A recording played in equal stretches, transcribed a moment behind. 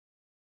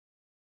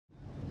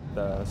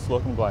The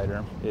Slocum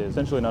glider is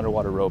essentially an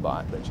underwater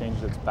robot that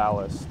changes its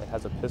ballast. It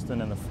has a piston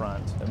in the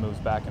front that moves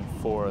back and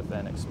forth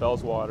and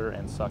expels water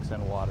and sucks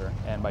in water.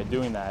 And by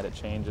doing that, it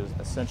changes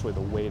essentially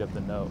the weight of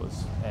the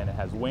nose. And it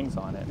has wings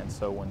on it, and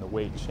so when the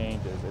weight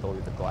changes, it'll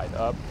either glide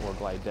up or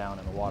glide down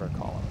in the water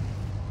column.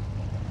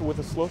 With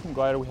the Slocum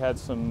glider, we had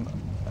some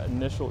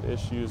initial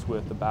issues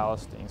with the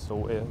ballasting. So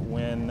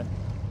when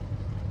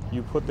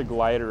you put the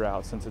glider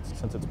out, since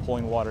it's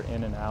pulling water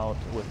in and out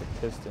with the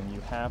piston, you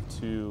have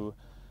to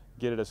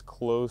get it as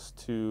close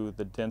to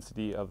the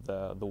density of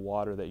the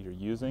water that you're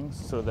using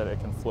so that it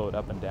can float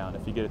up and down.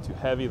 If you get it too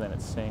heavy, then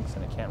it sinks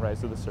and it can't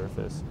rise to the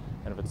surface.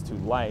 And if it's too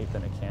light,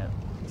 then it can't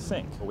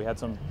sink. We had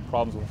some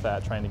problems with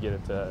that, trying to get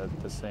it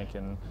to sink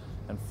and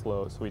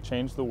float. So we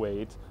changed the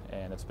weight,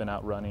 and it's been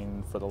out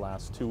running for the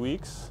last 2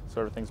 weeks. So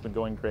everything's been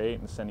going great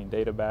and sending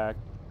data back.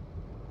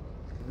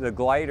 The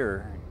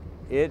glider,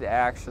 it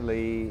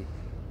actually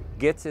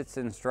gets its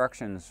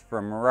instructions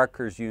from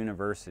Rutgers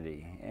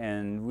University,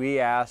 and we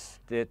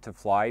asked it to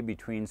fly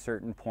between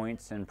certain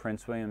points in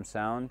Prince William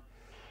Sound.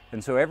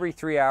 And so every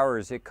 3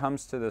 hours it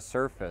comes to the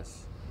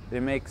surface.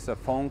 It makes a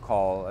phone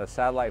call, a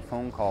satellite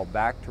phone call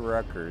back to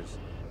Rutgers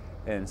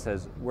and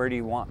says, "Where do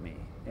you want me?"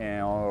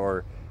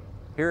 Or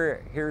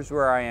here's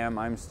where I am,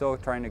 I'm still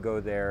trying to go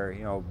there,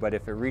 but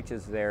if it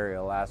reaches there,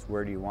 it'll ask,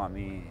 "Where do you want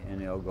me?"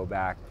 and it'll go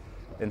back.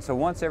 And so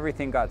once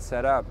everything got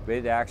set up,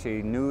 it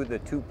actually knew the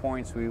 2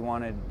 points we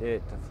wanted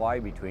it to fly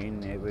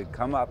between. It would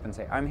come up and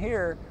say, "I'm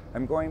here,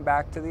 I'm going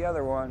back to the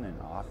other one,"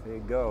 and off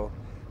it'd go.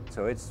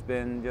 So it's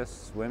been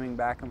just swimming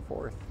back and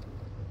forth.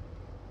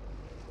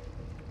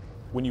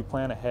 When you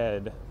plan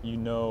ahead,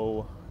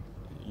 you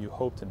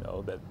hope to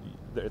know that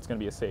it's going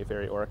to be a safe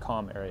area or a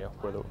calm area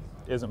where there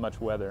isn't much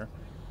weather.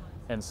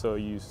 And so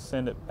you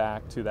send it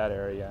back to that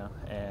area,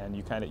 and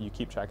you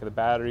keep track of the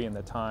battery and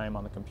the time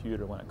on the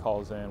computer when it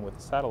calls in with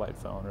the satellite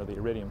phone or the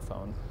Iridium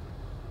phone.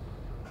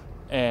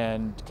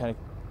 And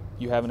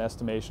you have an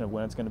estimation of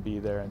when it's going to be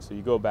there, and so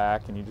you go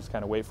back and you just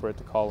kind of wait for it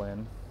to call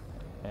in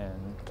and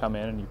come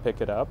in, and you pick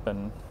it up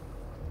and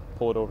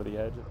pull it over the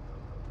edge.